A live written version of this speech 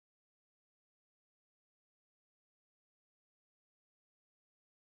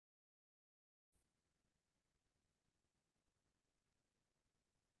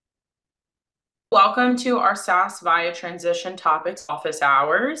Welcome to our SAS Viya transition topics office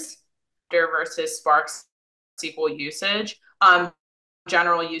hours versus Spark SQL usage,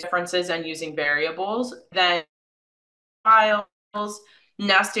 general use differences and using variables, then files,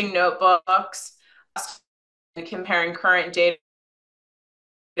 nesting notebooks, and comparing current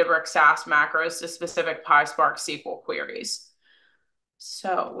Databricks SAS macros to specific PySpark SQL queries.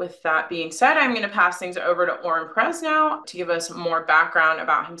 So with that being said, I'm going to pass things over to Oren Prez now to give us more background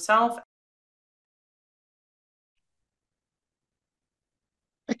about himself.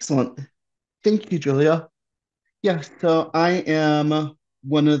 Excellent. Thank you, Julia. Yeah, so I am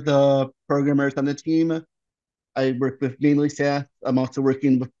one of the programmers on the team. I work with mainly SAS. I'm also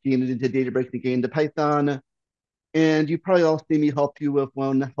working with getting into Databricks and getting into Python. And you probably all see me help you with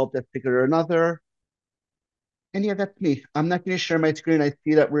one help desk ticket or another. And yeah, that's me. I'm not going to share my screen. I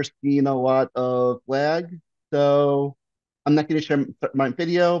see that we're seeing a lot of lag. So I'm not going to share my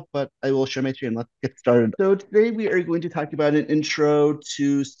video, but I will share my screen. Let's get started. So today we are going to talk about an intro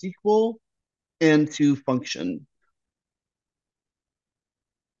to SQL and to functions.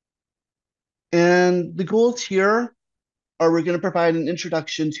 And the goals here are we're going to provide an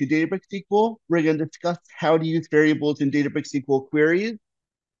introduction to Databricks SQL. We're going to discuss how to use variables in Databricks SQL queries.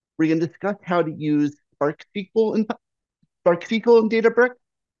 We're going to discuss how to use Spark SQL in Databricks.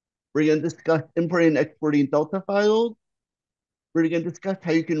 We're going to discuss importing and exporting Delta files. We're going to discuss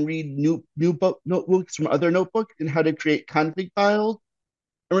how you can read notebooks from other notebooks and how to create config files.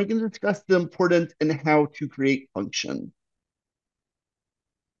 And we're going to discuss the importance and how to create functions.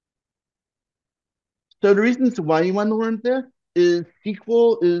 So the reasons why you want to learn this is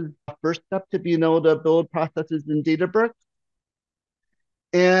SQL is the first step to being able to build processes in Databricks.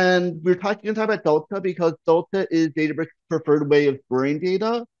 And we're talking to talk about Delta because Delta is Databricks' preferred way of storing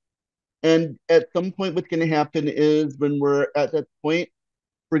data. And at some point, what's going to happen is when we're at that point,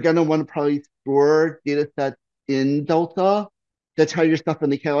 we're going to want to probably store data sets in Delta. That's how your stuff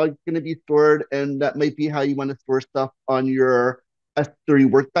in the catalog is going to be stored. And that might be how you want to store stuff on your S3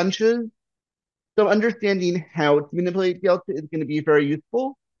 workbenches. So understanding how to manipulate Delta is going to be very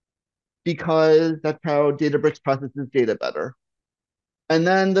useful because that's how Databricks processes data better. And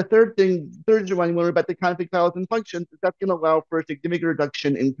then the third one you learn about the config files and functions is that's going to allow for a significant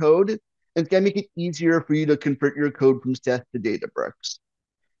reduction in code. And it's going to make it easier for you to convert your code from SAS to Databricks.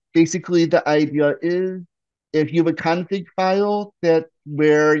 Basically, the idea is if you have a config file that's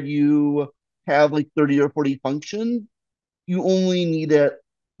where you have like 30 or 40 functions, you only need it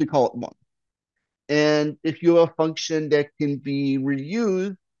to call it once. And if you have a function that can be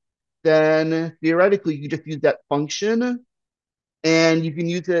reused, then theoretically you just use that function and you can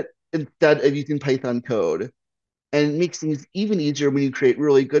use it instead of using Python code. And it makes things even easier when you create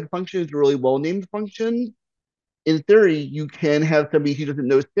really good functions, really well-named functions. In theory, you can have somebody who doesn't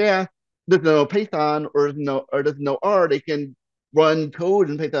know SAS, doesn't know Python, doesn't know R. They can run code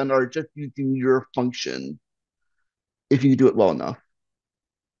in Python or just using your function if you do it well enough.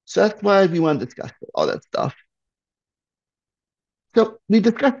 So that's why we want to discuss all that stuff. So we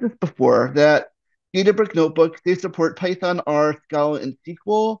discussed this before that Databricks notebooks, they support Python, R, Scala, and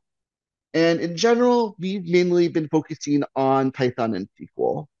SQL. And in general, we've mainly been focusing on Python and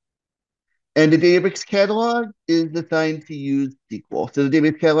SQL. And the Databricks catalog is designed to use SQL. So the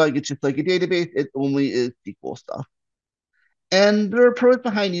Databricks catalog, it's just like a database, it only is SQL stuff. And there are pros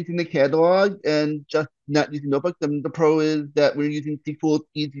behind using the catalog and just not using notebooks. And the pro is that when you're using SQL, it's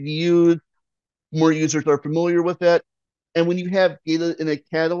easy to use, more users are familiar with it. And when you have data in a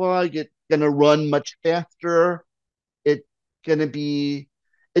catalog, it's going to run much faster. It's going to be,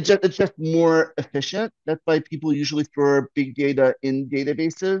 it's just more efficient. That's why people usually store big data in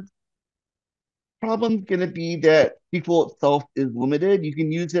databases. Problem's going to be that SQL itself is limited. You can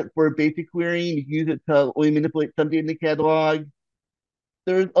use it for basic querying. You can use it to only manipulate some data in the catalog.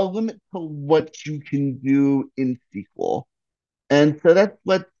 There's a limit to what you can do in SQL. And so that's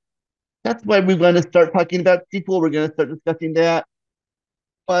why we're going to start talking about SQL. We're going to start discussing that.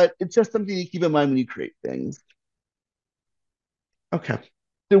 But it's just something to keep in mind when you create things. Okay.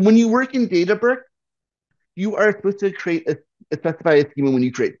 So when you work in Databricks, you are supposed to create a specify a schema when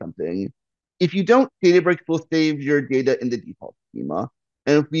you create something. If you don't, Databricks will save your data in the default schema.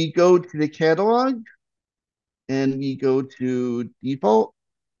 And if we go to the catalog and we go to default,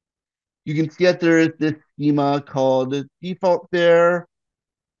 you can see that there is this schema called default there.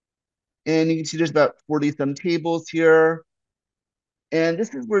 And you can see there's about 40 some tables here. And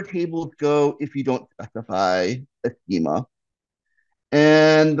this is where tables go if you don't specify a schema.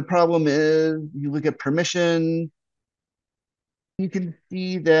 And the problem is you look at permissions, you can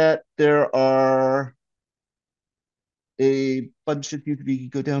see that there are a bunch of things if you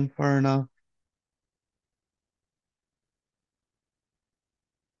go down far enough.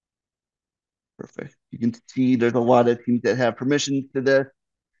 Perfect. You can see there's a lot of teams that have permissions to this.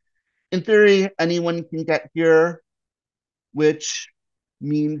 In theory, anyone can get here, which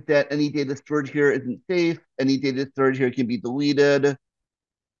means that any data stored here isn't safe. Any data stored here can be deleted.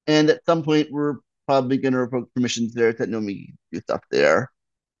 And at some point, we're probably going to revoke permissions there that no me do stuff there.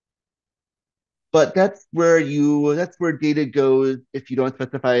 But that's where data goes if you don't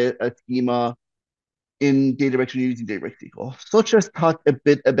specify a schema in Databricks when you're using Databricks SQL. So let's just talk a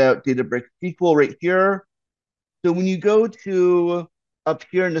bit about Databricks SQL right here. So when you go to up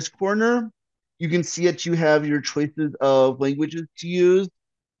here in this corner, you can see that you have your choices of languages to use.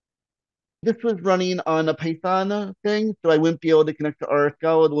 This was running on a Python thing, so I wouldn't be able to connect to R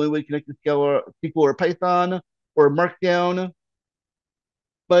Scala. The only way to connect to Scala, SQL or Python or Markdown.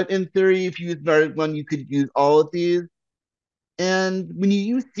 But in theory, if you use an one, you could use all of these. And when you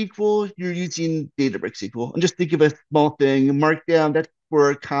use SQL, you're using Databricks SQL. And just think of a small thing. Markdown, that's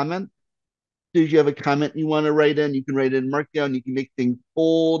for comments. So if you have a comment you want to write in, you can write in Markdown. You can make things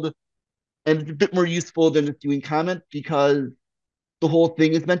bold. And it's a bit more useful than just doing comments because the whole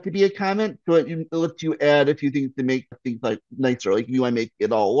thing is meant to be a comment. So it lets you add a few things to make things like nicer. Like if you want to make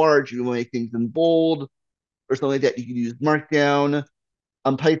it all large, you want to make things in bold or something like that, you can use Markdown.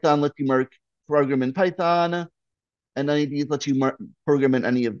 Python lets you mark program in Python. And any of these lets you program in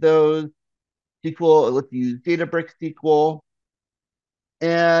any of those. SQL, it lets you use Databricks SQL.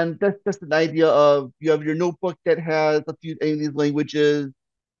 And that's just an idea of you have your notebook that has a few any of these languages,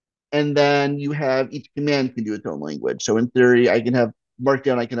 and then you have each command can do its own language. So in theory, I can have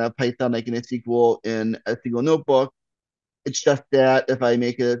Markdown, I can have Python, I can have SQL in a single notebook. It's just that if I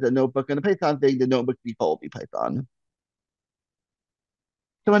make it a notebook and a Python thing, the notebook default will be Python.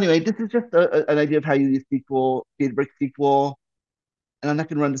 So anyway, this is just an idea of how you use SQL, Databricks SQL. And I'm not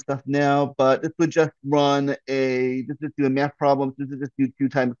going to run this stuff now, but this would just this is do a math problem. This is just do 2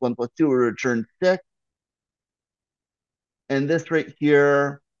 times 1 plus 2 or return 6. And this right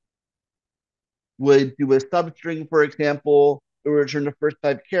here would do a substring, for example. It would return the first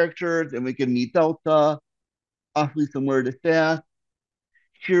 5 characters and would give me delta, awfully similar to SAS.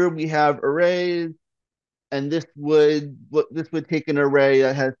 Here we have arrays, and this would take an array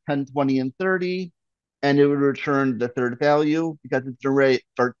that has 10, 20, and 30, and it would return the third value because it's an array, it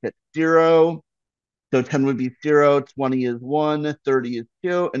starts at 0. So 10 would be 0, 20 is 1, 30 is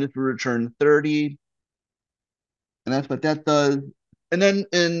 2, and this will return 30. And that's what that does. And then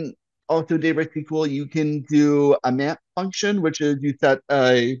in also Databricks SQL, you can do a map function, which is you set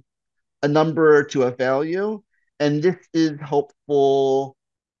a number to a value. And this is helpful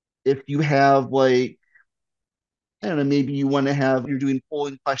if you have like, I don't know, maybe you want to have, you're doing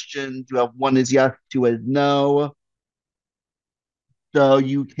polling questions, you have 1 is yes, 2 is no. So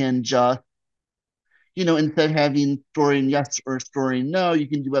you can just instead of having storing yes or storing no, you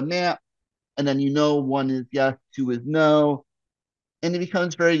can do a map, and then 1 is yes, 2 is no. And it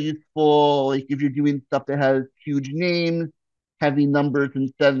becomes very useful, like if you're doing stuff that has huge names, having numbers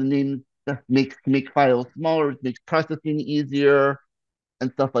instead of the names just makes to make files smaller, it makes processing easier,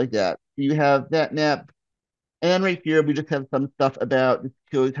 and stuff like that. So you have that map. And then right here, we just have some stuff about this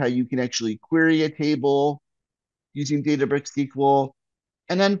shows how you can actually query a table using Databricks SQL.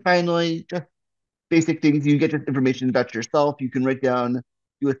 And then finally, just basic things. You get just information about yourself. You can write down,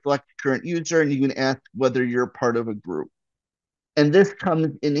 you would select current user, and you can ask whether you're part of a group. And this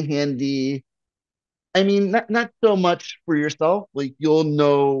comes in handy. I mean, not so much for yourself. Like you'll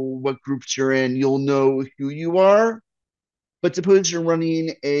know what groups you're in, you'll know who you are. But suppose you're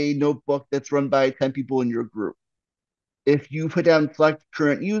running a notebook that's run by 10 people in your group. If you put down select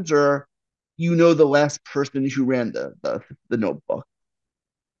current user, you know the last person who ran the notebook.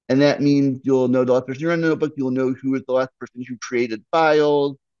 And that means you'll know the last person who ran the notebook, you'll know who is the last person who created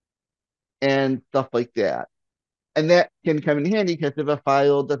files and stuff like that. And that can come in handy because if a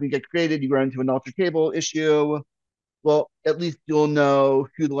file doesn't get created, you run into an alter table issue. Well, at least you'll know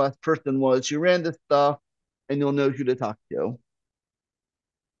who the last person was who ran this stuff, and you'll know who to talk to.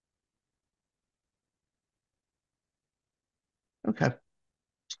 Okay.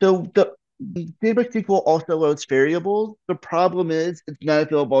 So the Databricks SQL also loads variables. The problem is it's not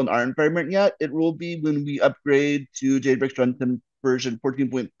available in our environment yet. It will be when we upgrade to Databricks Runtime version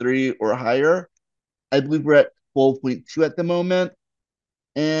 14.3 or higher. I believe we're at 12.2 at the moment.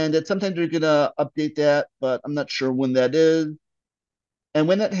 And at sometimes we're going to update that, but I'm not sure when that is. And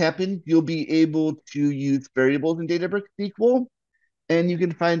when that happens, you'll be able to use variables in Databricks SQL, and you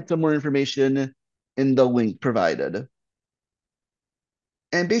can find some more information in the link provided.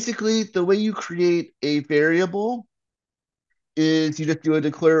 And basically, the way you create a variable is you just do a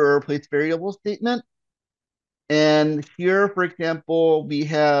declare or replace variable statement. And here, for example, we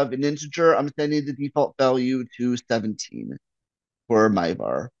have an integer. I'm setting the default value to 17 for my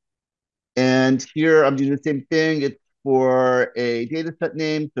var. And here I'm doing the same thing. It's for a data set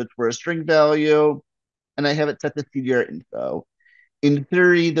name, so it's for a string value, and I have it set to CDR info. In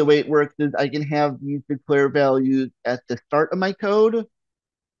theory, the way it works is I can have these declare values at the start of my code,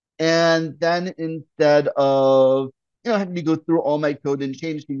 and then instead of having to go through all my code and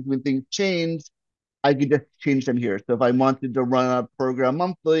change things when things change, I could just change them here. So if I wanted to run a program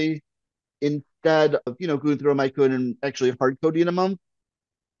monthly, instead of going through my code and actually hard coding a month,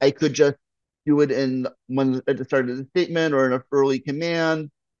 I could just do it in one at the start of the statement or in a early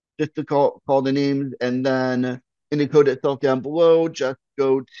command, just to call the names, and then in the code itself down below, just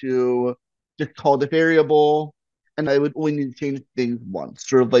call the variable, and I would only need to change things once,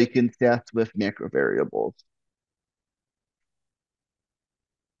 sort of like in stats with macro variables.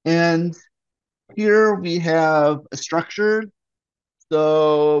 And here we have a structure.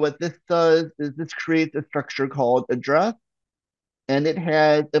 So what this does is this creates a structure called address, and it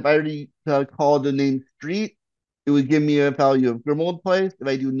has, if I already call the name street, it would give me a value of Grimald Place. If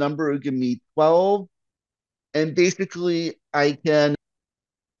I do number, it would give me 12. And basically, it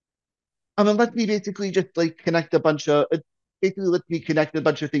lets me basically just like it basically lets me connect a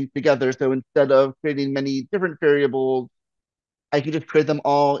bunch of things together. So instead of creating many different variables, I can just create them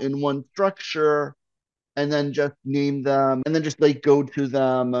all in one structure and then just name them and then just like go to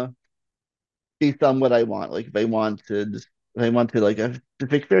them based on what I want. Like if I want to like a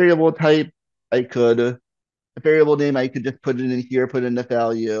specific variable type, I could a variable name, I could just put it in here, put in the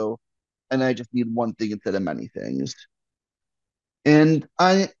value, and I just need one thing instead of many things. And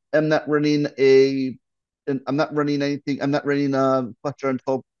I am not running a and I'm not running anything. I'm not running a cluster on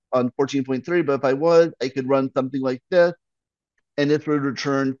 14.3, but if I was, I could run something like this, and this would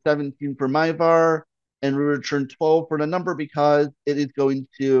return 17 for my var and would return 12 for the number because it is going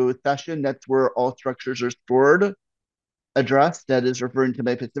to session. That's where all structures are stored. Address that is referring to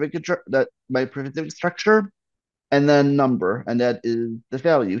my specific structure, and then number, and that is the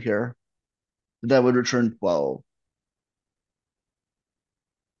value here. That would return 12.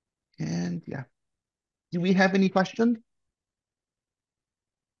 And yeah, do we have any questions?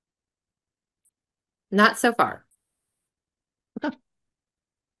 Not so far. Okay.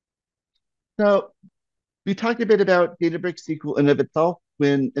 So we talked a bit about Databricks SQL in of itself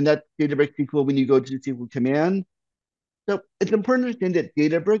and that's Databricks SQL when you go to the SQL command. So it's important to understand that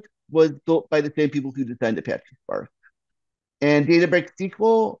Databricks was built by the same people who designed Apache Spark. And Databricks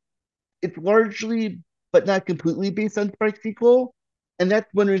SQL, it's largely, but not completely based on Spark SQL. And that's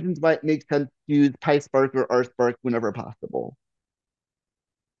one of the reasons why it makes sense to use PySpark or RSpark whenever possible.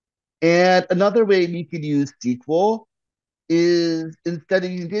 And another way we could use SQL is instead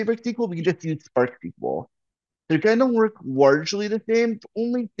of using Databricks SQL, we can just use Spark SQL. They're going to work largely the same. The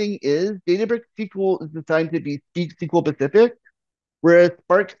only thing is Databricks SQL is designed to be SQL specific, whereas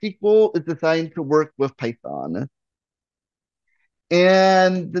Spark SQL is designed to work with Python.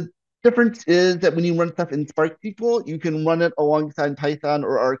 And the difference is that when you run stuff in Spark SQL, you can run it alongside Python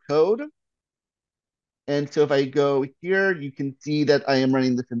or R code. And so if I go here, you can see that I am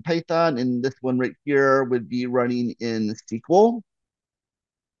running this in Python, and this one right here would be running in SQL.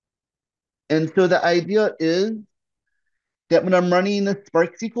 And so the idea is that when I'm running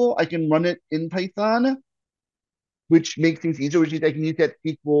Spark SQL, I can run it in Python, which makes things easier, which means I can use that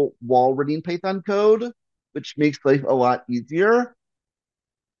SQL while running Python code, which makes life a lot easier.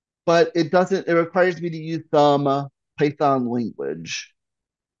 But it requires me to use some Python language.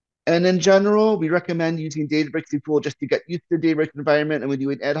 And in general, we recommend using Databricks SQL just to get used to the Databricks environment and when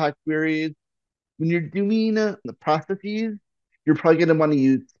doing ad hoc queries. When you're doing the processes, you're probably going to want to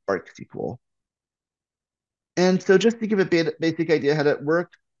use Spark SQL. And so just to give a basic idea how that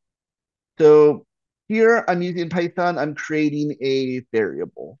works, so here I'm using Python, I'm creating a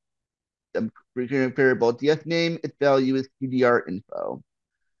variable. I'm creating a variable DS name, its value is CDR info.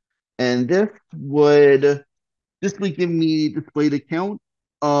 And this would give me displayed account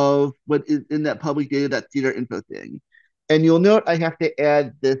of what is in that public data, that CDR info thing. And you'll note I have to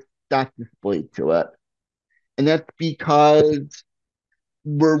add this dot display to it. And that's because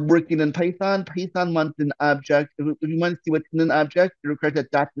we're working in Python. Python wants an object. If you want to see what's in an object, it requires a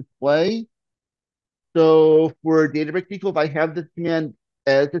dot display. So for Databricks SQL, if I have this command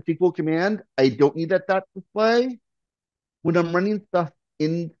as a SQL command, I don't need that dot display. When I'm running stuff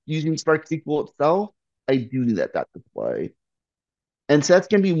in using Spark SQL itself, I do need that dot display. And so that's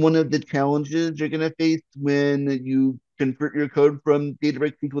going to be one of the challenges you're going to face when you convert your code from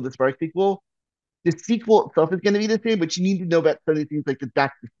Databricks SQL to Spark SQL. The SQL itself is going to be the same, but you need to know about certain things like the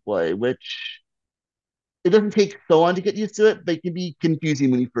dot display, which it doesn't take so long to get used to it, but it can be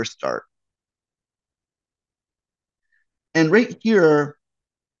confusing when you first start. And right here,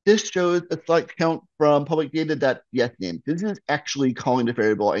 this shows a select count from public data.cs name. This is actually calling the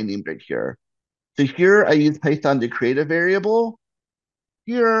variable I named right here. So here I use Python to create a variable.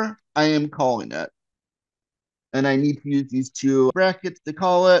 Here I am calling it. And I need to use these two brackets to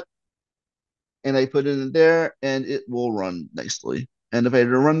call it. And I put it in there and it will run nicely. And if I had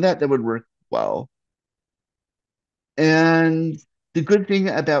to run that, that would work well. And the good thing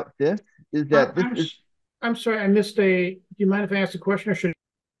about this is that I'm sorry, I missed do you mind if I ask a question or should?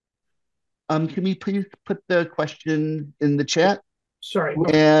 Can we please put the question in the chat? Sorry.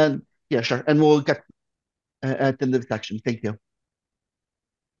 And yeah, sure. And we'll get at the end of the section. Thank you.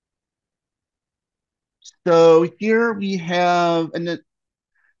 So here we have,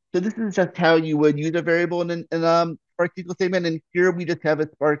 so this is just how you would use a variable in Spark SQL statement. And here we just have a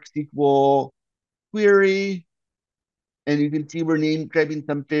Spark SQL query. And you can see we're grabbing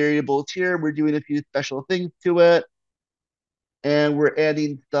some variables here. We're doing a few special things to it. And we're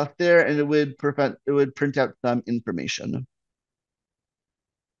adding stuff there, and it would print out some information.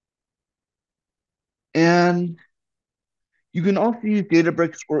 And you can also use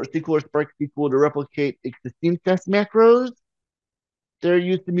Databricks or SQL or Spark SQL to replicate existing test macros. They're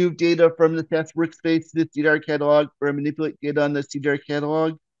used to move data from the test workspace to the CDR catalog or manipulate data on the CDR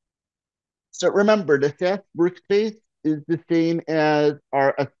catalog. So remember, the test workspace is the same as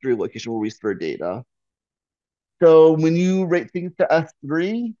our S3 location where we store data. So when you write things to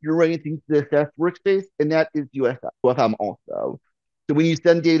S3, you're writing things to the test workspace, and that is UFM also. So when you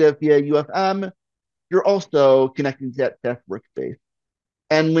send data via UFM, you're also connecting to that test workspace.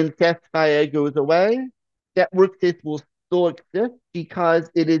 And when test Viya goes away, that workspace will still exist because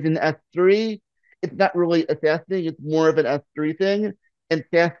it is an S3. It's not really a SAS thing, it's more of an S3 thing, and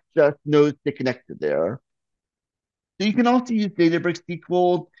SAS just knows to connect to there. So you can also use Databricks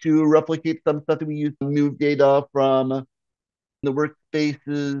SQL to replicate some stuff that we use to move data from the workspaces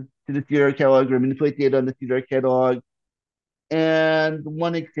to the CDR catalog or manipulate data on the CDR catalog. And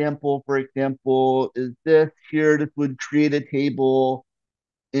one example, for example, is this here. This would create a table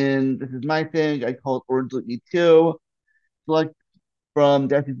this is my thing. I call it or delete me 2. Select from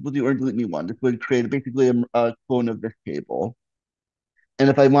that equal to or delete me 1. This would create basically a clone of this table. And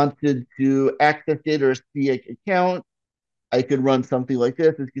if I wanted to access it or see an account, I could run something like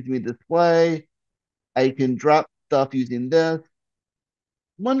this. This gives me a display. I can drop stuff using this.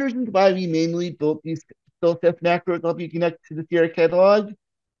 One reason why we mainly built these test macros to help you connect to the CR catalog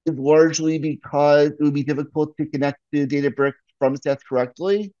is largely because it would be difficult to connect to Databricks from SAS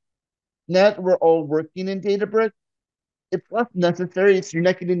correctly. Now that we're all working in Databricks, it's less necessary. So you're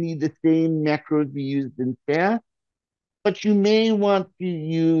not going to need the same macros we used in SAS, but you may want to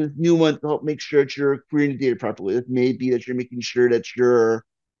use new ones to help make sure that you're querying the data properly. It may be that you're making sure that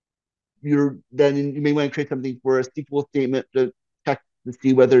then you may want to create something for a SQL statement to check to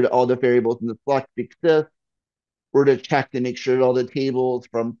see whether all the variables in the select exist, or to check to make sure that all the tables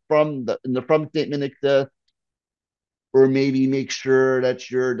in the from statement exist, or maybe make sure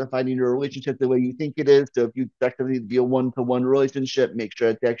that you're defining your relationship the way you think it is. So if you expect something to be a one-to-one relationship, make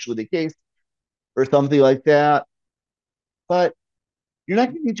sure that's actually the case, or something like that. But you're not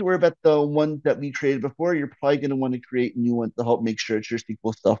going to need to worry about the ones that we created before. You're probably going to want to create new ones to help make sure that your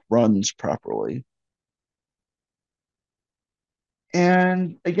SQL stuff runs properly.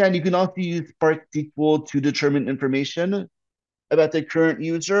 And again, you can also use Spark SQL to determine information about the current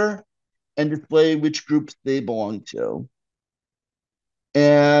user and display which groups they belong to.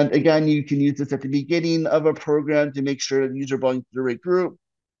 And again, you can use this at the beginning of a program to make sure the user belongs to the right group,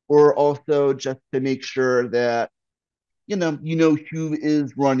 or also just to make sure that you know who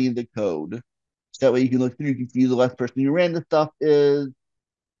is running the code. So that way you can look through, you can see the last person who ran the stuff is,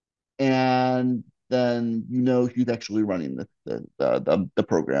 and then you know who's actually running the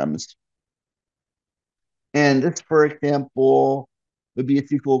programs. And this, for example, would be a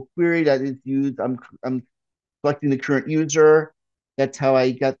SQL query that is used. I'm selecting the current user. That's how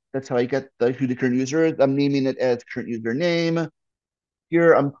I get who the current user is. I'm naming it as current user name.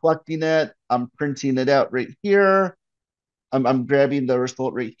 Here I'm collecting it. I'm printing it out right here. I'm grabbing the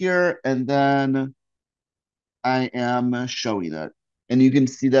result right here, and then I am showing it. And you can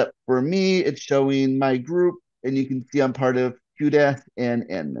see that for me, it's showing my group, and you can see I'm part of QDAS and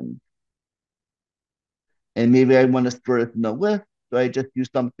admin. And maybe I want to store this in a list, so I just do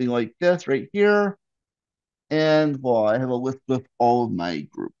something like this right here. And well, I have a list with all of my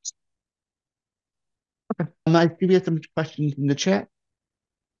groups. Okay. I see we have some questions in the chat.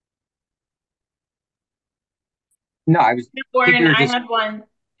 No, I was. Warren, I had one.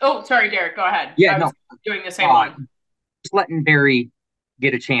 Oh, sorry, Derek, go ahead. Yeah, I no, was doing the same uh, one. just letting Barry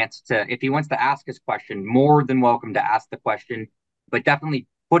get a chance to, if he wants to ask his question, more than welcome to ask the question, but definitely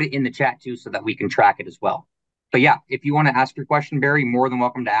put it in the chat too so that we can track it as well. But yeah, if you want to ask your question, Barry, more than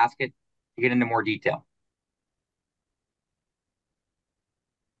welcome to ask it to get into more detail.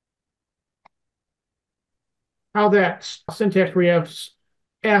 How that syntax where you have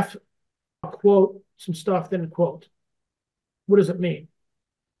F, a quote, some stuff, then a quote. What does it mean?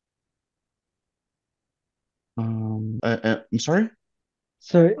 I'm sorry.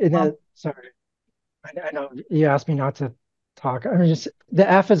 So in that, sorry, I know you asked me not to talk. I mean, just the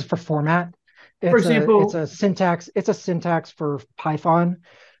F is for format. For It's example, a syntax. It's a syntax for Python.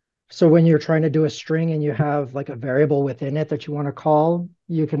 So when you're trying to do a string and you have like a variable within it that you want to call,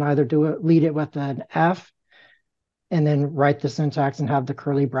 you can either lead it with an F and then write the syntax and have the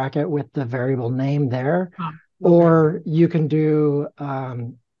curly bracket with the variable name there. okay. Or you can do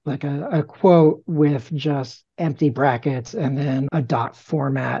like a quote with just empty brackets and then a dot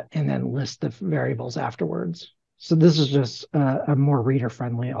format and then list the variables afterwards. So this is just a more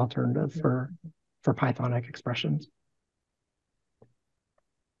reader-friendly alternative for Pythonic expressions.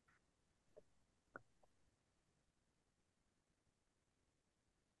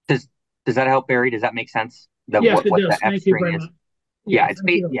 Does that help, Barry? Does that make sense? Yes, it What does. the F Thank you string very is? much. Yeah, Thank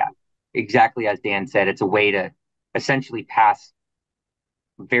you. yeah, exactly as Dan said. It's a way to essentially pass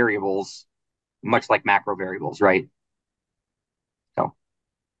variables, much like macro variables, right? So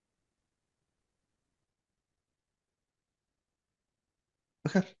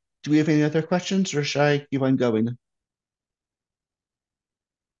Okay. Do we have any other questions, or should I keep on going?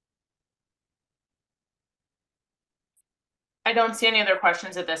 I don't see any other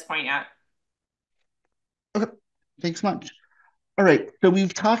questions at this point yet. Okay. Thanks much. All right. So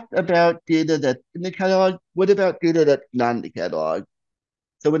we've talked about data that's in the catalog. What about data that's not in the catalog?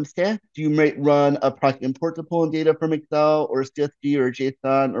 So in SAS, you might run a proc import to pull in data from Excel or CSV or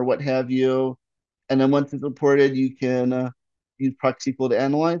JSON or what have you. And then once it's imported, you can use proc SQL to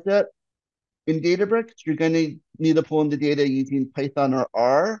analyze it. In Databricks, you're going to need to pull in the data using Python or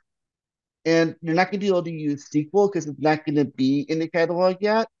R. And you're not going to be able to use SQL because it's not going to be in the catalog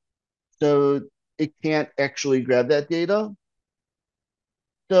yet. So it can't actually grab that data.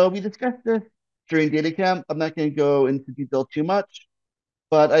 So we discussed this during data camp. I'm not going to go into detail too much,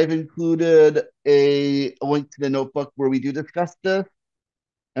 but I've included a link to the notebook where we do discuss this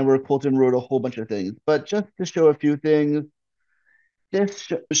and where Colton wrote a whole bunch of things. But just to show a few things,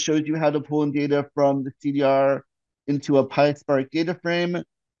 this shows you how to pull in data from the CDR into a PySpark data frame.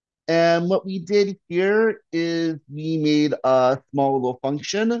 And what we did here is we made a small little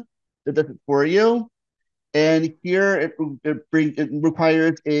function that does it for you. And here it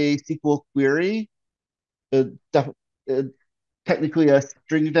requires a SQL query. It's technically a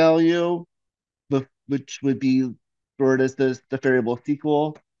string value, which would be stored as the variable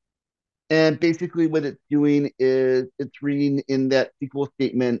SQL. And basically what it's doing is it's reading in that SQL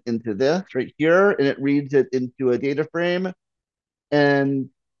statement into this right here, and it reads it into a data frame, and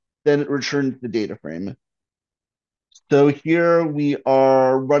then it returns the data frame. So here we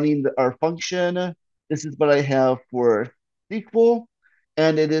are running our function. This is what I have for SQL,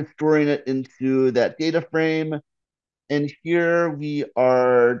 and it is storing it into that data frame. And here we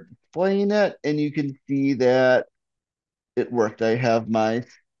are displaying it, and you can see that it worked. I have my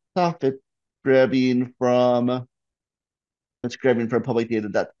stuff. Grabbing from, it's grabbing from public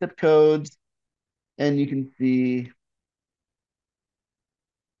data.zip codes, and you can see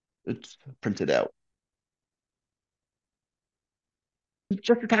it's printed out.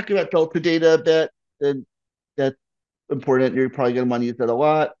 Just to talk about Delta data a bit, and that's important. You're probably going to want to use that a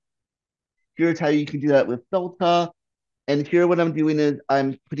lot. Here's how you can do that with Delta. And here what I'm doing is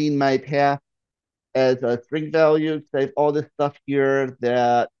I'm putting my path as a string value. So I have all this stuff here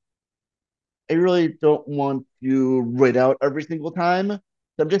that I really don't want to write out every single time. So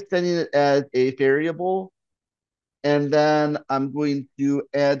I'm just setting it as a variable. And then I'm going to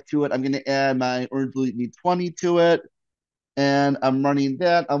add to it. I'm going to add my orange delete me 20 to it. And I'm running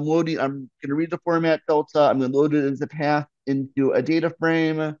that. I'm going to read the format delta. I'm going to load it as a path into a data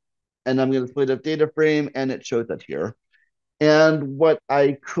frame. And I'm going to split up data frame, and it shows up here. And what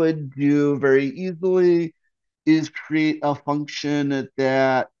I could do very easily is create a function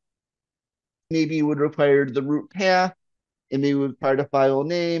that maybe would require the root path and maybe would require the file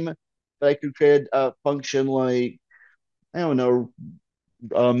name. But I could create a function like, I don't know,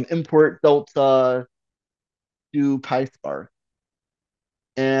 import delta to PySpark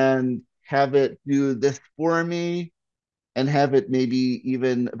and have it do this for me, and have it maybe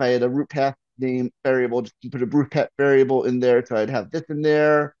even, if I had a root path name variable, just put a Brucepet variable in there. So I'd have this in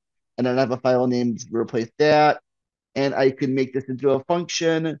there, and then I have a file name to replace that. And I could make this into a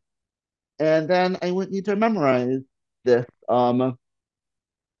function, and then I wouldn't need to memorize this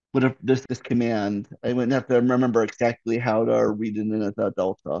whatever this command. I wouldn't have to remember exactly how to read it in as a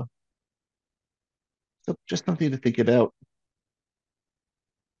delta. So just something to think about.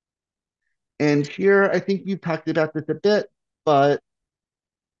 And here, I think you've talked about this a bit, but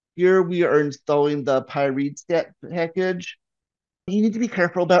here we are installing the pyreadstat package. You need to be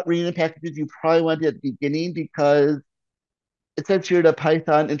careful about reading the packages you probably want at the beginning because it says here the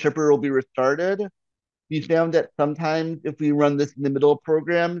Python interpreter will be restarted. We found that sometimes if we run this in the middle of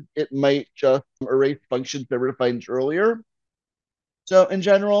programs, it might just erase functions that were defined earlier. So in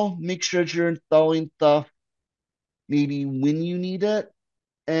general, make sure that you're installing stuff maybe when you need it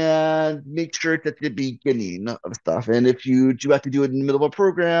and make sure it's at the beginning of stuff. And if you do have to do it in the middle of a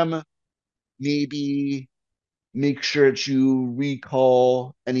program, maybe make sure that you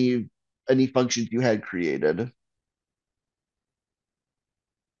recall any functions you had created.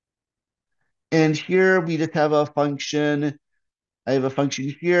 And here we just have a function. I have a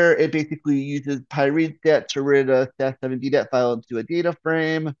function here. It basically uses pyreadstat to read a stat7 file into a data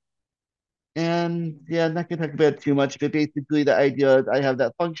frame. And yeah, I'm not going to talk about it too much, but basically the idea is I have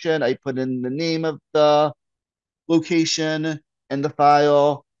that function. I put in the name of the location and the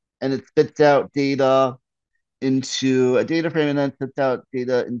file, and it spits out data into a data frame and then spits out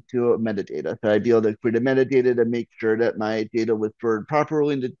data into a metadata. So I'd be able to create a metadata to make sure that my data was stored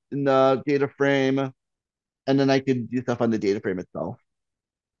properly in the data frame. And then I could do stuff on the data frame itself.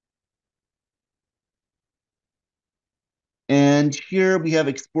 And here we have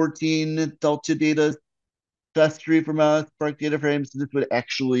exporting Delta data history from a Spark data frame. So this would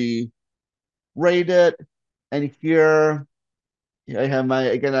actually write it. And here I have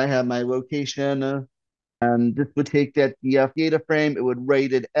my location. And this would take that DF data frame, it would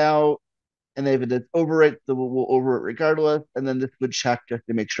write it out. And if it's overwrite, so we'll overwrite regardless. And then this would check just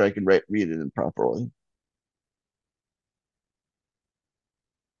to make sure I can read it in properly.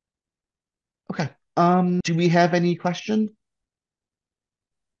 Okay. Do we have any questions?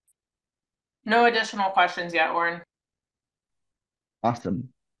 No additional questions yet, Warren. Awesome.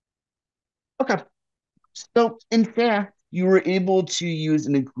 Okay. So in fact, you were able to use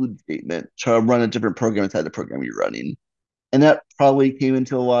an include statement to run a different program inside the program you're running. And that probably came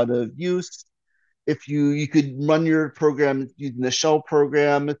into a lot of use. If you could run your program using the shell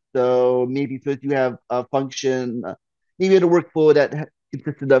program, so maybe if you have a function, maybe a workflow that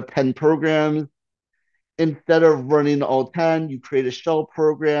consisted of 10 programs, instead of running all 10, you create a shell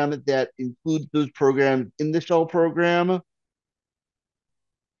program that includes those programs in the shell program.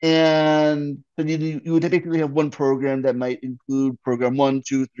 And so you would basically have one program that might include program 1,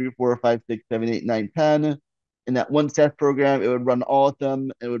 2, 3, 4, 5, 6, 7, 8, 9, 10. In that one stat program, it would run all of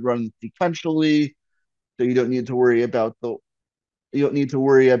them. It would run sequentially. So you don't need to worry about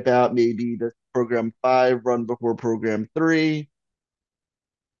maybe this program 5 run before program 3.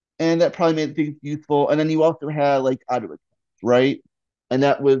 And that probably made things useful. And then you also had like auto right? And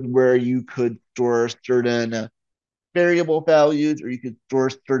that was where you could store certain variable values or you could store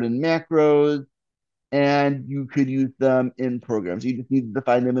certain macros and you could use them in programs. You just need to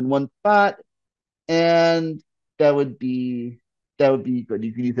define them in one spot and that would be good. You could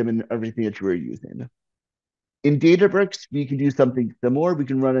use them in everything that you were using. In Databricks, we can do something similar. We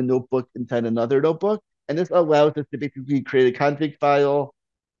can run a notebook inside another notebook, and this allows us to basically create a config file,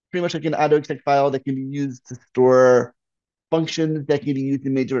 pretty much like an autoexec file that can be used to store functions that can be used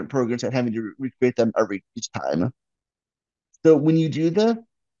in many different programs without having to recreate them each time. So when you do this,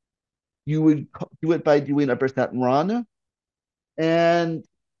 you would do it by doing a %run, and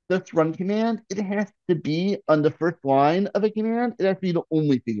this run command, it has to be on the first line of a command. It has to be the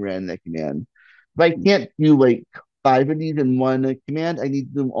only thing ran in that command. But I can't do like 5 of these in one command. I need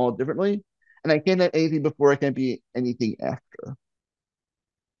to do them all differently. And I can't have anything before, I can't be anything after.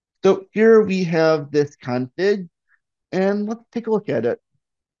 So here we have this config, and let's take a look at it.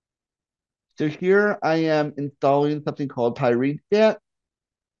 So here I am installing something called pyreadstat.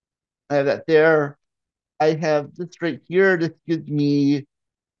 I have that there. I have this right here. This gives me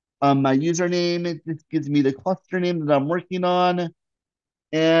my username. This gives me the cluster name that I'm working on.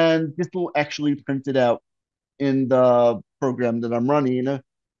 And this will actually print it out in the program that I'm running. And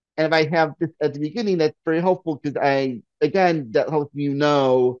if I have this at the beginning, that's very helpful because that helps me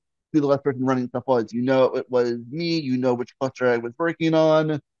know who the last person running stuff was. You know it was me, you know which cluster I was working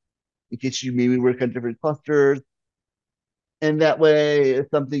on, in case you maybe work on different clusters. And that way, if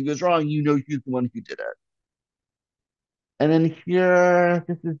something goes wrong, you know who's the one who did it. And then here,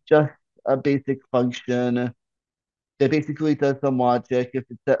 this is just a basic function that basically does some logic. If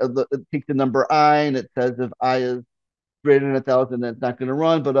it takes the number I and it says if I is greater than 1,000, then it's not going to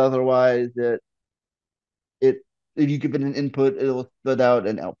run. But otherwise, it if you give it an input, it'll spit out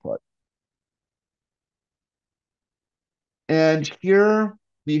an output. And here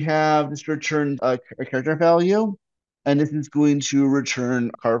we have this return a character value, and this is going to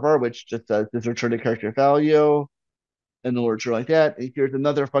return carvar, which just says this return a character value, and it'll return like that. And here's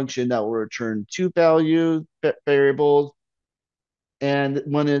another function that will return two values, variables, and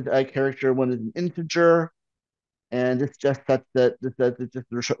one is a character, one is an integer. And this just sets that this says it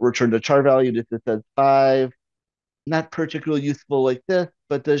just returned a char value. This just says 5. Not particularly useful like this,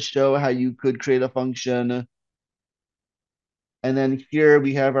 but does show how you could create a function. And then here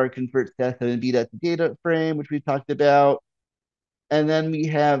we have our convert stats and beat at the data frame, which we talked about. And then we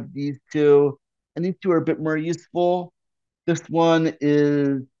have these two, and these two are a bit more useful. This one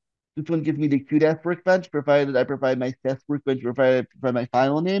gives me the QDAS workbench, provided I provide my stats workbench, provided I provide my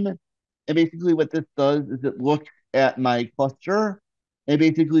file name. And basically what this does is it looks at my cluster. It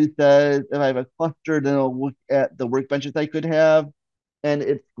basically says if I have a cluster, then it'll look at the workbenches I could have, and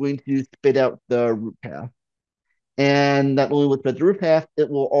it's going to spit out the root path. And not only looks at the root path, it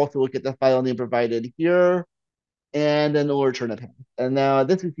will also look at the file name provided here, and then it'll return a path. And now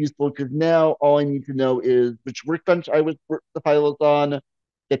this is useful because now all I need to know is which workbench the file is on,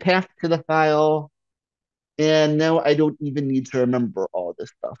 the path to the file, and now I don't even need to remember all this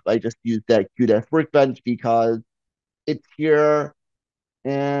stuff. I just use that QDAS workbench because it's here,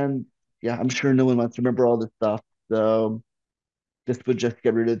 and yeah, I'm sure no one wants to remember all this stuff. So this would just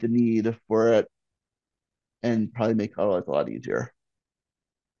get rid of the need for it and probably make our lives a lot easier.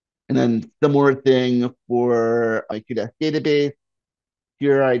 And then similar thing for my QDAS database.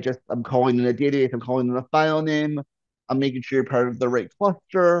 Here I'm calling in a database, I'm calling in a file name, I'm making sure you're part of the right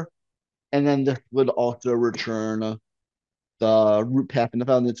cluster. And then this would also return the root path in the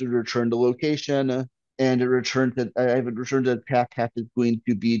file, and this would return the location, and it returns that I have it returned that path is going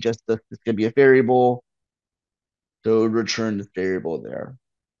to be just this. This can be a variable, so return this variable there.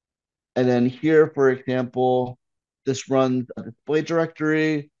 And then here, for example, this runs a display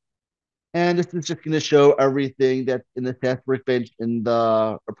directory, and this is just going to show everything that's in the task workbench in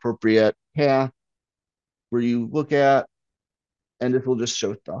the appropriate path where you look at, and this will just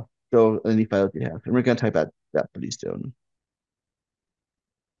show stuff. So any files you have, and we're going to type out that pretty soon.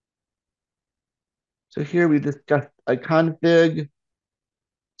 So here we discussed a config.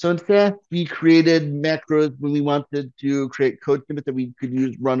 So in SAS, we created macros when we wanted to create code snippets that we could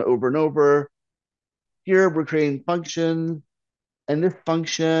use run over and over. Here we're creating functions. And this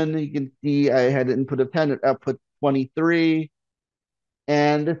function, you can see I had an input of 10, output 23.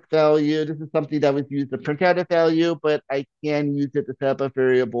 And this value, this is something that was used to print out a value, but I can use it to set up a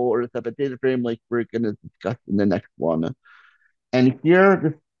variable or to set up a data frame like we're going to discuss in the next one. And here,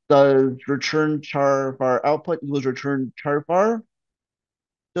 this does return char var output equals return char var.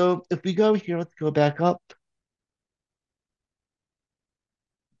 So if we go here, let's go back up.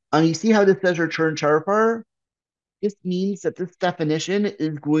 You see how this says return char var? This means that this definition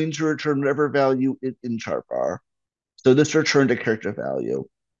is going to return whatever value is in char var. So this returned a character value.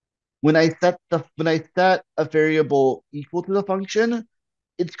 When I set a variable equal to the function,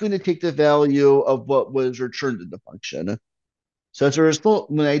 it's going to take the value of what was returned in the function. So as a result,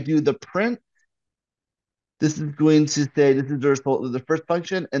 when I do the print, this is going to say this is the result of the first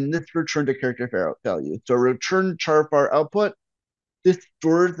function, and this returned a character value. So return char var output, this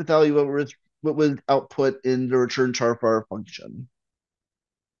stores the value of what was output in the return char var function.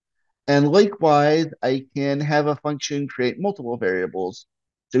 And likewise, I can have a function create multiple variables.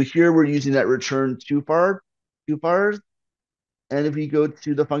 So here we're using that return two vars. And if we go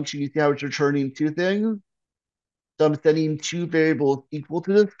to the function, you see how it's returning two things. So I'm setting two variables equal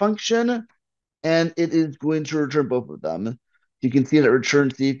to this function, and it is going to return both of them. You can see that it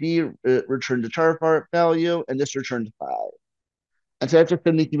returns CV, it returned the char var value, and this returns 5. And so that's just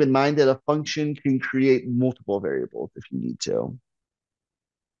something to keep in mind that a function can create multiple variables if you need to.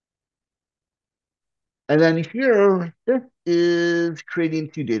 And then here, this is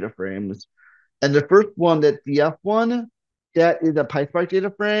creating two data frames. And the first one, that DF1, that is a PySpark data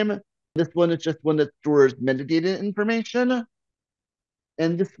frame. This one is just one that stores metadata information.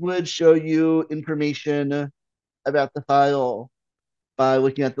 And this would show you information about the file by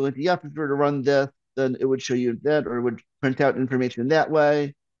looking at the link. If you were to run this, then it would show you that, or it would print out information that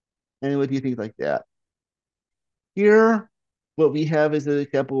way. And it would do things like that. Here, what we have is an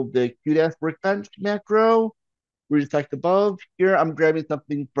example of the QDAS workbench macro. We just talked above. Here, I'm grabbing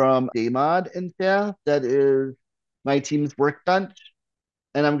something from Daemod and staff. That is my team's workbench.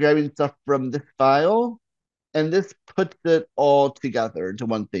 and I'm grabbing stuff from this file, and this puts it all together into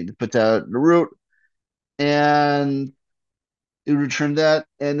one thing. It puts out the root, and it would return that.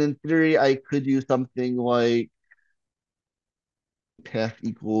 And in theory, I could do something like path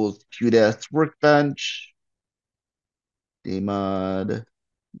equals Qt workbench, daemod.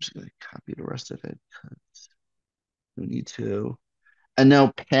 I'm just going to copy the rest of it because we need to. And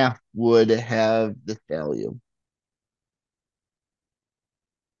now path would have this value.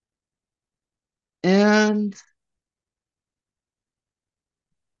 And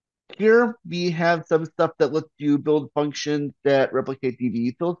here we have some stuff that lets you build functions that replicate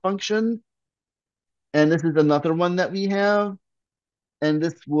DB field functions. And this is another one that we have. And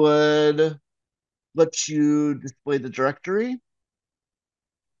this would let you display the directory.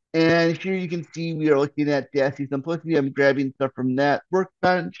 And here you can see we are looking at DASI simplicity. I'm grabbing stuff from that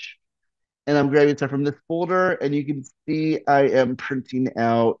workbench, and I'm grabbing stuff from this folder. And you can see I am printing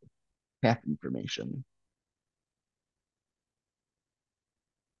out path information.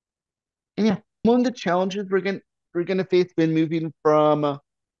 And yeah, one of the challenges we're gonna face when moving from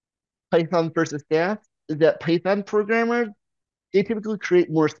Python versus SAS is that Python programmers, they typically create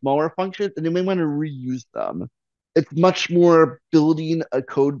more smaller functions and they may want to reuse them. It's much more building a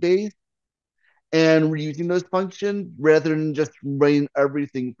code base and reusing those functions rather than just writing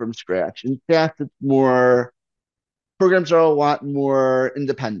everything from scratch. In SAS, it's more programs are a lot more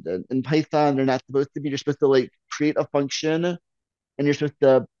independent. In Python, they're not supposed to be. You're supposed to like create a function and you're supposed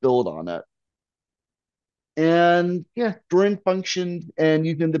to build on it. And yeah, storing functions and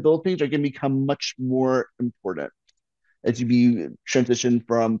using them to build things are going to become much more important as you be transition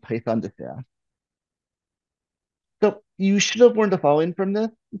from Python to SAS. So you should have learned the following from this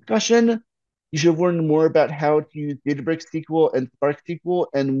discussion. You should have learned more about how to use Databricks SQL and Spark SQL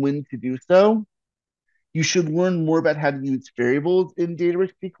and when to do so. You should learn more about how to use variables in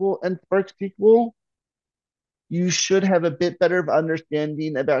Databricks SQL and Spark SQL. You should have a bit better of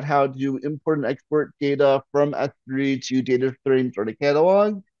understanding about how to import and export data from S3 to data frames or the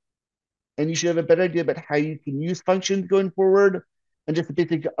catalog. And you should have a better idea about how you can use functions going forward and just a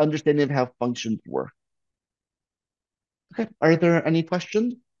basic understanding of how functions work. Okay, are there any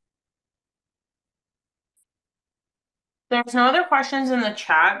questions? There's no other questions in the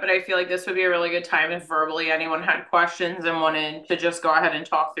chat, but I feel like this would be a really good time if verbally anyone had questions and wanted to just go ahead and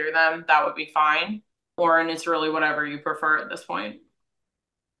talk through them, that would be fine. Or, and it's really whatever you prefer at this point.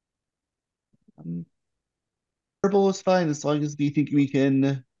 Verbal is fine as long as we think we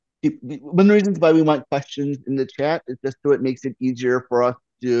can. One of the reasons why we want questions in the chat is just so it makes it easier for us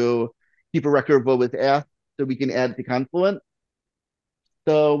to keep a record of what was asked so we can add to Confluent.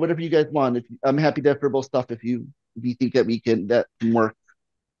 So whatever you guys want, I'm happy to have verbal stuff if you think that that can work.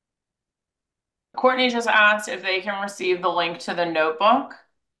 Courtney just asked if they can receive the link to the notebook.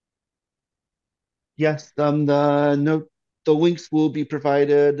 Yes, the links will be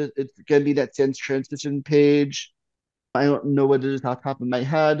provided. It's gonna be that Sense transition page. I don't know what it is off the top of my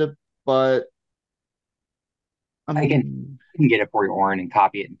head, but I can get it for you, Oren, and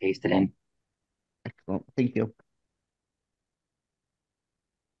copy it and paste it in. Excellent. Thank you.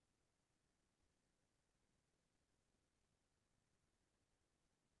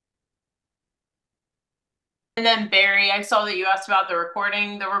 And then Barry, I saw that you asked about the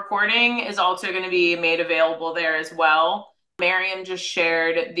recording. The recording is also going to be made available there as well. Miriam just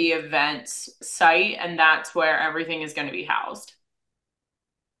shared the events site, and that's where everything is going to be housed.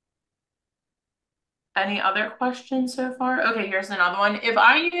 Any other questions so far? Okay, here's another one. If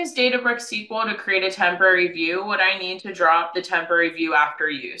I use Databricks SQL to create a temporary view, would I need to drop the temporary view after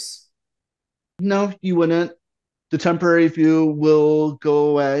use? No, you wouldn't. The temporary view will go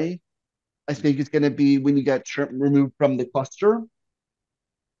away. I think it's going to be when you get removed from the cluster.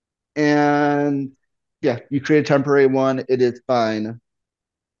 And yeah, you create a temporary one, it is fine.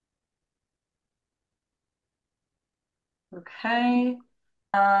 Okay.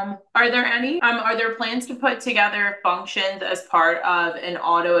 Are there plans to put together functions as part of an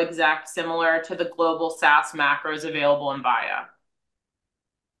auto exec similar to the global SAS macros available in Viya?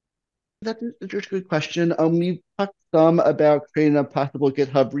 That's a good question. We've talked some about creating a possible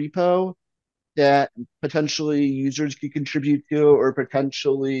GitHub repo that potentially users could contribute to or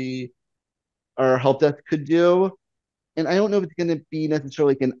potentially our help desk could do. And I don't know if it's going to be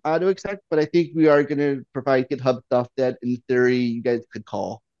necessarily like an auto exec, but I think we are going to provide GitHub stuff that in theory you guys could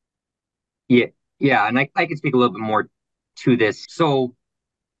call. Yeah, yeah, and I can speak a little bit more to this. So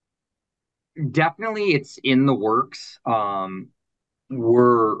definitely it's in the works.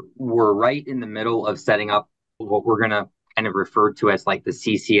 We're right in the middle of setting up what we're gonna kind of refer to as like the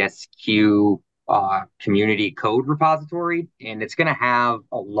CCSQ community code repository, and it's going to have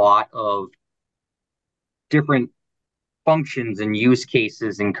a lot of different functions and use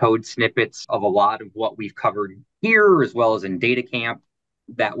cases and code snippets of a lot of what we've covered here, as well as in Data Camp,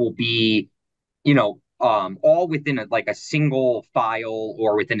 that will be, all within like a single file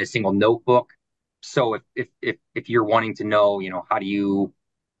or within a single notebook. So if you're wanting to know, how do you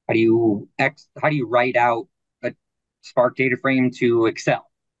write out a Spark data frame to Excel,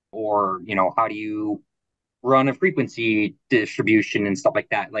 or how do you run a frequency distribution and stuff like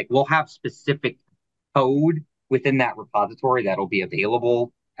that. Like, we'll have specific code within that repository that'll be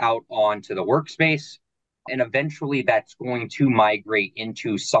available out onto the workspace. And eventually that's going to migrate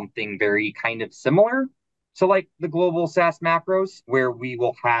into something very kind of similar. So like the global SaaS macros, where we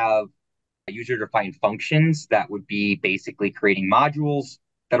will have user-defined functions that would be basically creating modules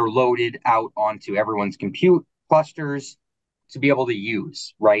that are loaded out onto everyone's compute clusters to be able to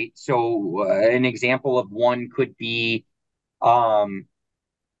use, right? So an example of one could be, some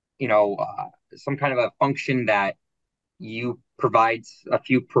kind of a function that you provides a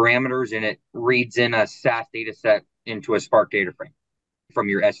few parameters and it reads in a SAS data set into a Spark data frame from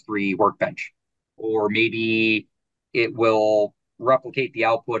your S3 workbench. Or maybe it will replicate the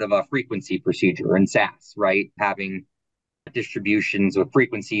output of a frequency procedure in SAS, right? Having distributions of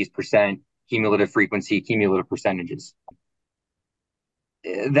frequencies, percent, cumulative frequency, cumulative percentages.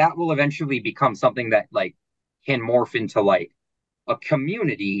 That will eventually become something that like can morph into like a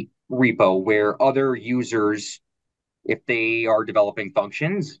community repo where other users, if they are developing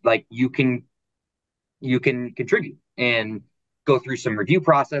functions, like you can contribute and go through some review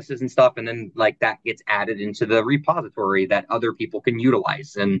processes and stuff, and then like that gets added into the repository that other people can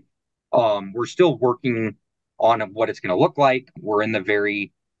utilize. And we're still working on what it's going to look like. We're in the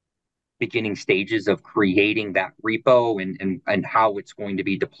very beginning stages of creating that repo and how it's going to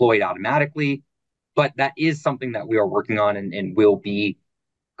be deployed automatically. But that is something that we are working on and will be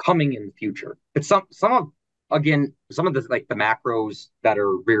coming in the future. But some of the like the macros that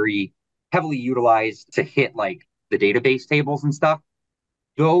are very heavily utilized to hit like the database tables and stuff,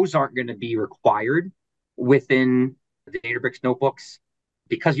 those aren't going to be required within the Databricks notebooks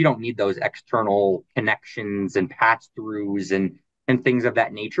because you don't need those external connections and pass-throughs and things of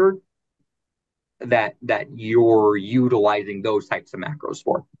that nature that you're utilizing those types of macros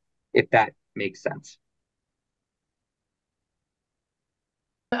for, if that makes sense.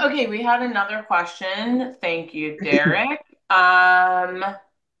 Okay, we had another question. Thank you, Derek. Are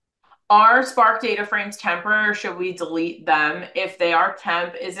Spark data frames temporary or should we delete them? If they are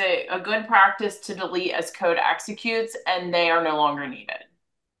temp, is it a good practice to delete as code executes and they are no longer needed?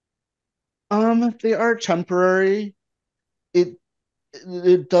 They are temporary.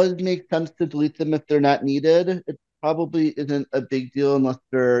 It does make sense to delete them if they're not needed. It probably isn't a big deal unless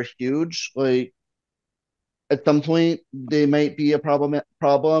they're huge. Like at some point they might be a problem,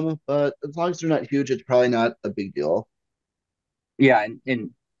 but as long as they're not huge, it's probably not a big deal. Yeah, and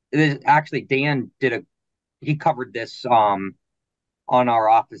actually Dan he covered this on our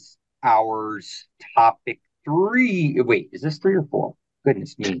office hours topic 3. Wait, is this 3 or 4?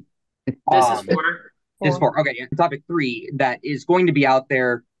 Goodness me. This is 4. This is 4. Okay, yeah, topic 3 that is going to be out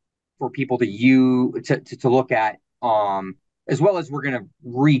there for people to look at, as well as we're going to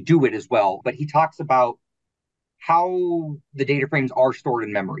redo it as well. But he talks about how the data frames are stored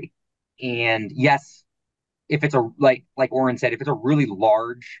in memory. And yes, if it's a like Oren said, if it's a really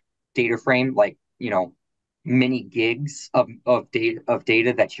large data frame, like many gigs of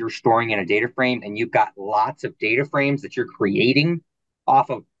data that you're storing in a data frame, and you've got lots of data frames that you're creating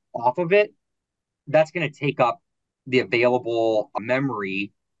off of it, that's going to take up the available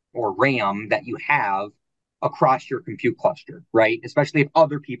memory or RAM that you have across your compute cluster, right? Especially if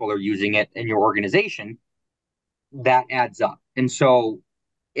other people are using it in your organization, that adds up. And so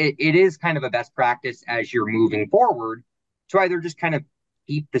it is kind of a best practice as you're moving forward to either just kind of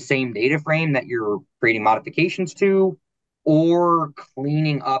keep the same data frame that you're creating modifications to, or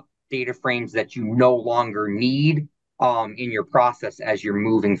cleaning up data frames that you no longer need in your process as you're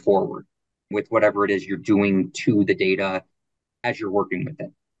moving forward with whatever it is you're doing to the data as you're working with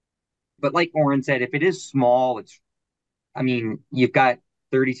it. But like Oren said, if it is small, you've got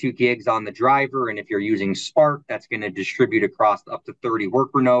 32 gigs on the driver, and if you're using Spark, that's going to distribute across up to 30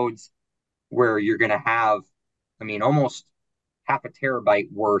 worker nodes, where you're going to have, almost half a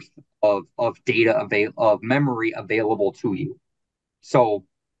terabyte worth of data of memory available to you. So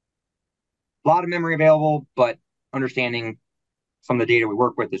a lot of memory available, but understanding some of the data we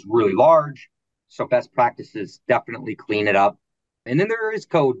work with is really large. So best practices definitely clean it up. And then there is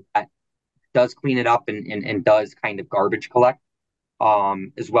code that does clean it up and does kind of garbage collect,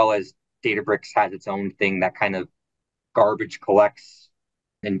 as well as Databricks has its own thing that kind of garbage collects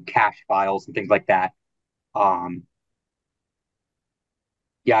and cache files and things like that. Um,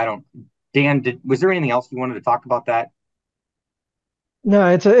 yeah, I don't. Dan, was there anything else you wanted to talk about that? No,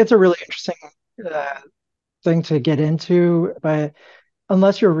 it's a really interesting uh, thing to get into, but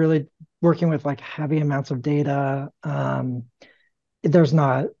unless you're really working with like heavy amounts of data, there's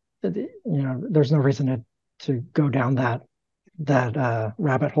not, there's no reason to go down that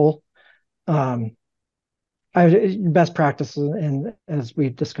rabbit hole. Um, best practice, and as we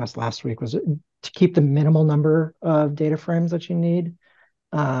discussed last week, was to keep the minimal number of data frames that you need,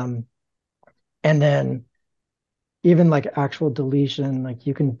 um, and then even like actual deletion, like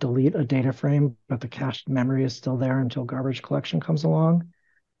you can delete a data frame, but the cached memory is still there until garbage collection comes along.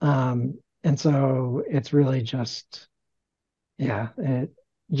 And so it's really just, yeah,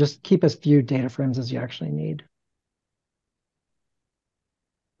 just keep as few data frames as you actually need.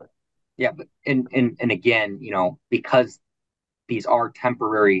 Yeah, but and again, because these are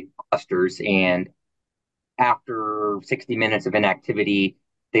temporary clusters, and after 60 minutes of inactivity,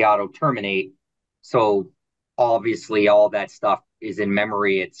 they auto terminate. So obviously, all that stuff is in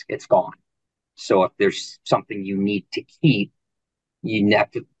memory. It's gone. So if there's something you need to keep, you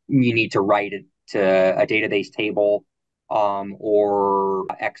need to write it to a database table, or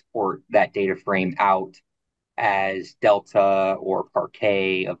export that data frame out as Delta or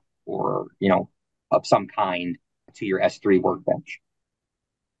Parquet or of some kind to your S3 workbench.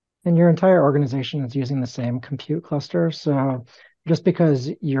 And your entire organization is using the same compute cluster. So just because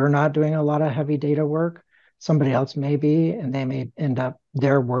you're not doing a lot of heavy data work, somebody else may be, and they may end up,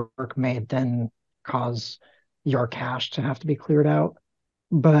 their work may then cause your cache to have to be cleared out.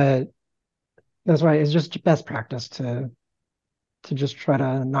 But that's why it's just best practice to just try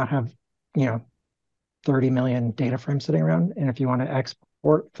to not have, you know, 30 million data frames sitting around. And if you want to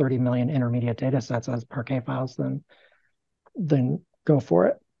export 30 million intermediate data sets as Parquet files, then go for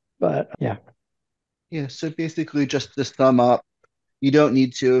it. But yeah. Yeah, so basically just to sum up, you don't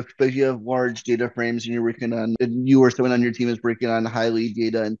need to, if you have large data frames and you're working on, and you or someone on your team is working on highly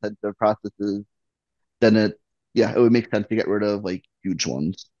data intensive processes, then it would make sense to get rid of like huge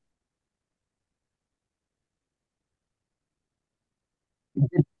ones.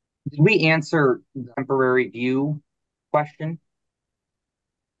 Did we answer the temporary view question?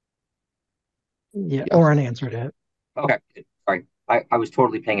 Yeah, Yes. Oren answered it. Okay, sorry. I was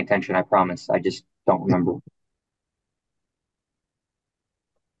totally paying attention, I promise. I just don't remember.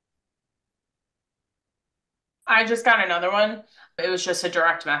 I just got another one. It was just a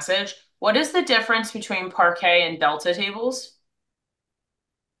direct message. What is the difference between Parquet and Delta tables?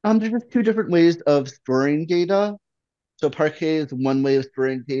 There's just two different ways of storing data. So Parquet is one way of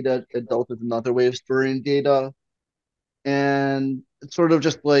storing data, Delta is another way of storing data. And it's sort of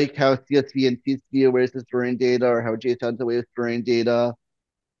just like how CSV and CSV are ways of storing data, or how JSON is a way of storing data.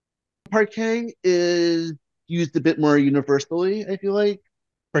 Parquet is used a bit more universally, I feel like.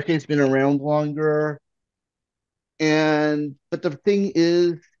 Parquet's been around longer. But the thing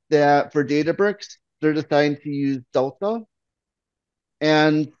is that for Databricks, they're designed to use Delta.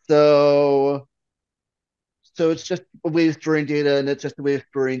 And so it's just a way of storing data, and it's just a way of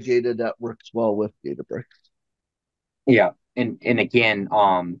storing data that works well with Databricks. Yeah, and again,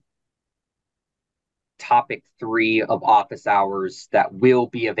 topic 3 of office hours that will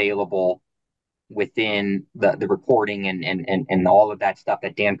be available within the recording and all of that stuff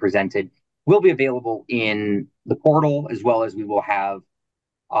that Dan presented will be available in the portal, as well as we will have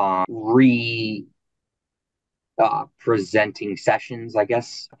re presenting sessions, I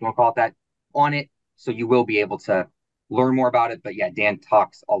guess if you want to call it that, on it. So you will be able to learn more about it. But yeah, Dan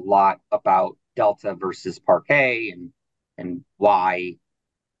talks a lot about Delta versus Parquet and why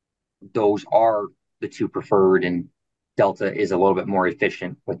those are the two preferred, and Delta is a little bit more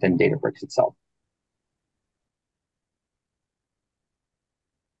efficient within Databricks itself.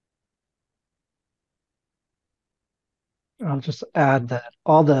 I'll just add that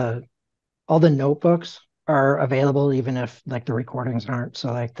all the notebooks are available even if like the recordings aren't.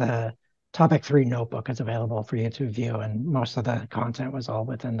 So like the topic 3 notebook is available for you to view, and most of the content was all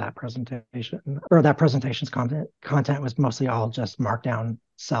within that presentation, or that presentation's content was mostly all just markdown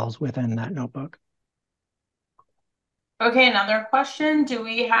cells within that notebook. Okay, another question. Do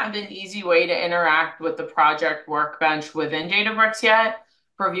we have an easy way to interact with the project workbench within Databricks yet?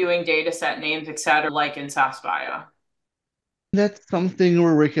 For viewing data set names, etc., like in SAS Viya? That's something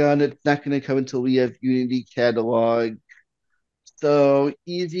we're working on. It's not going to come until we have Unity Catalog. So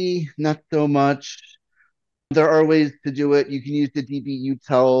easy, not so much. There are ways to do it. You can use the DB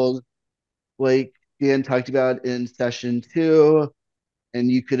utils like Dan talked about in session 2. And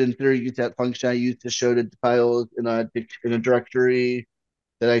you could, in theory, use that function I used to show the files in a directory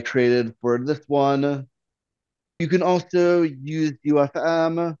that I created for this one. You can also use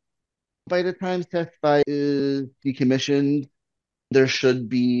UFM. By the time test5 is decommissioned, there should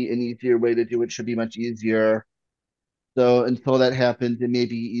be an easier way to do it. Should be much easier. So until that happens, it may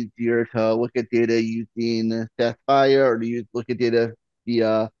be easier to look at data using Viya or to look at data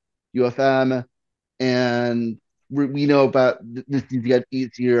via UFM. And we know about this is get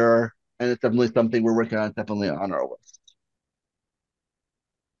easier, and it's definitely something we're working on, definitely on our list.